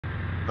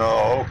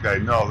Oh,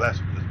 okay. No, that's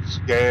the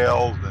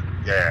scales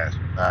and gas.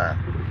 Nah.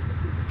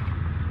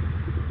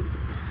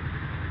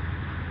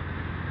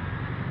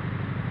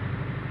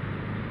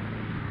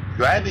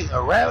 Driving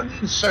around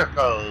in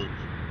circles.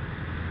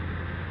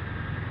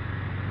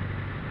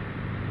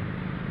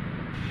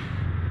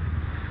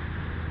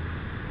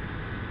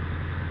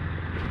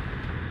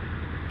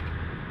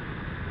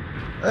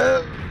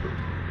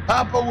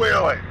 Papa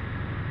Willie.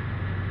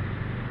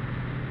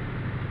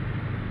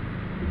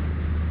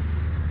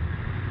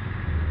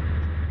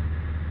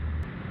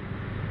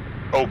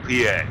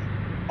 OPA.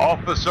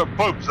 Officer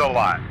Poops a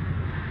Lot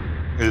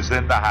is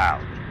in the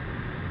house.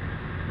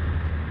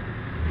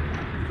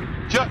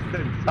 Just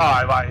in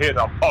time, I hit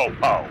a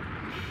po-po.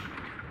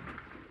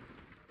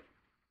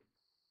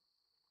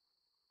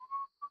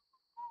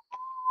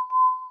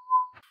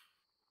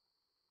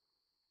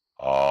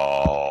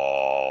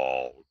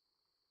 Oh,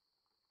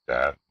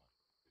 that was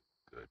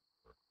good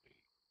for me.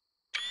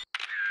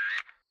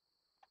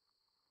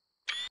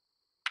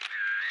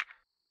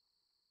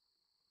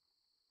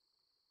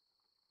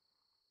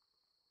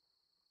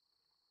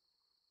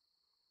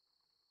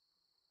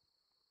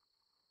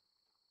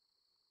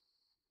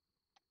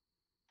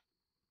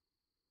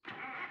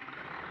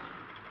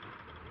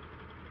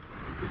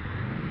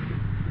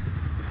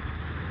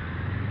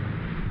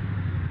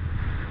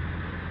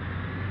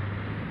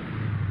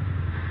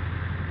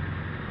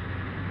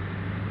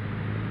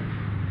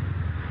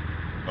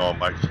 Oh,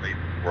 my sleep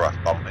for a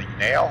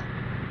thumbnail.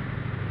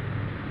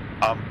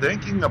 I'm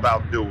thinking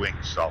about doing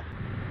something.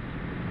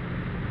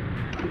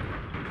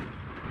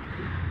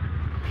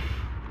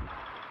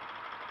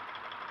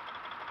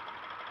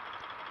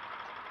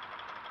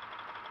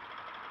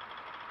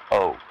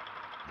 Oh,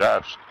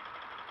 that's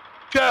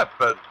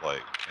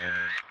definitely. And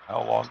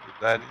how long is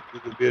that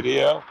into the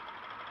video?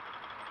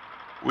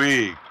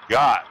 We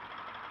got.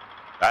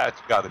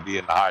 That's got to be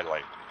in the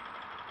highlight.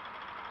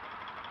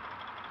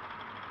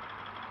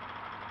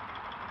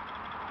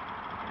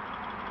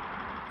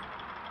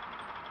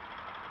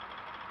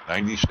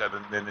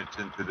 "97 minutes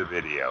into the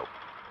video.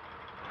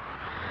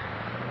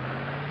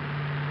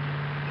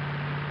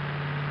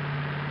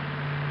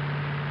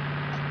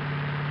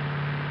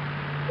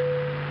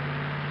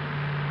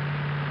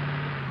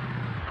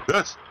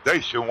 This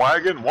station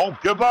wagon won't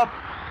give up.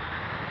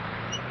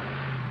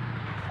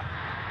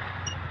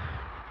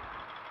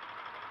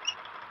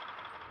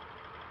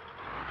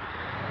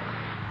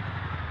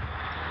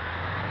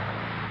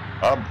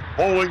 I'm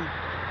pulling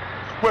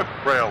swift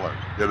trailers,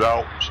 you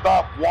know.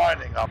 Stop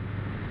whining up.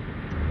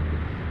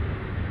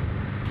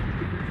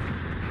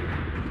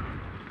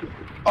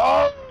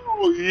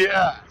 Oh,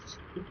 yes.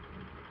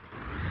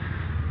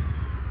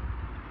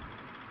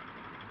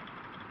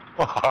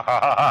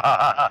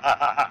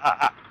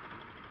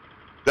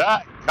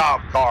 That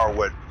cop car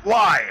went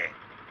flying.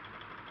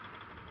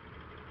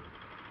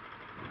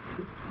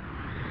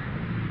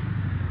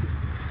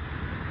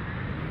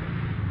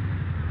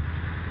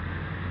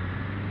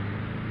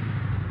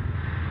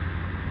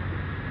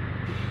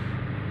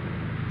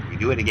 Can we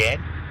do it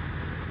again?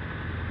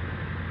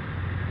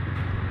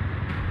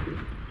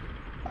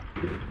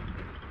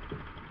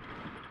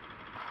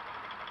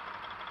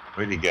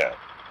 Where'd he go?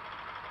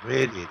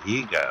 Where did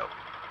he go?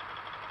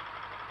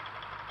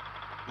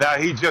 Now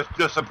he just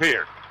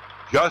disappeared.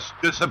 Just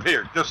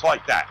disappeared, just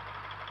like that.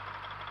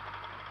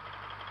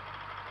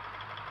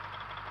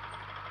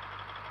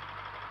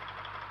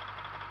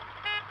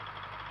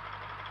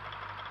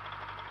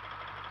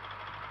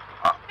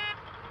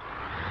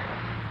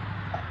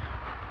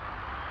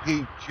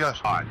 He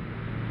just died.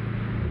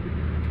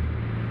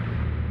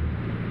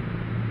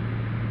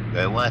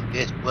 I want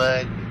this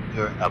one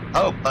or a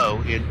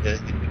po-po in the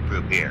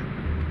group here.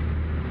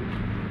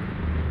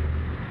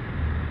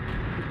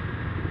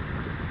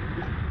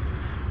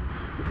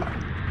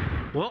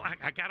 Well,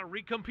 I got to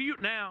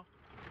recompute now.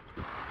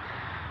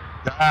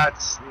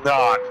 That's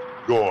not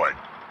good.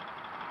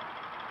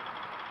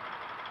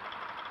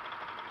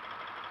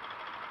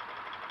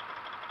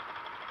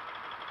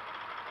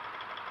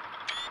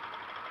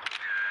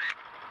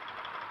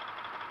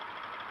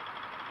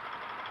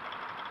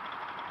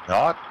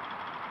 Not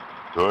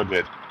good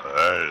at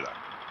all.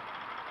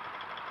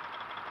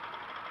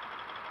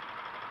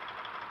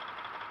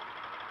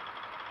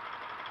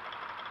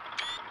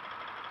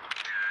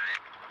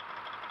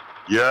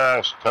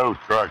 Yes, tow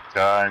truck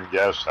time.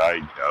 Yes, I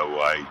know.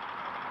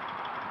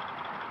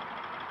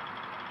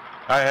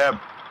 I have.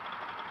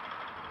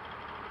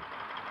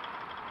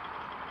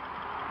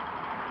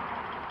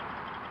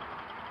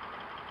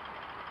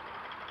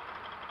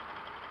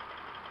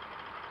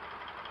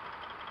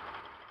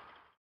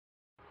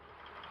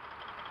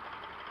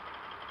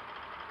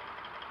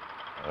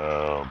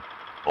 Oh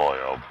boy,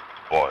 oh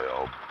boy,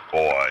 oh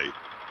boy.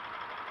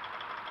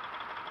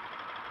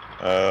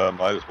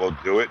 Might as well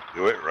do it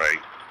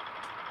right.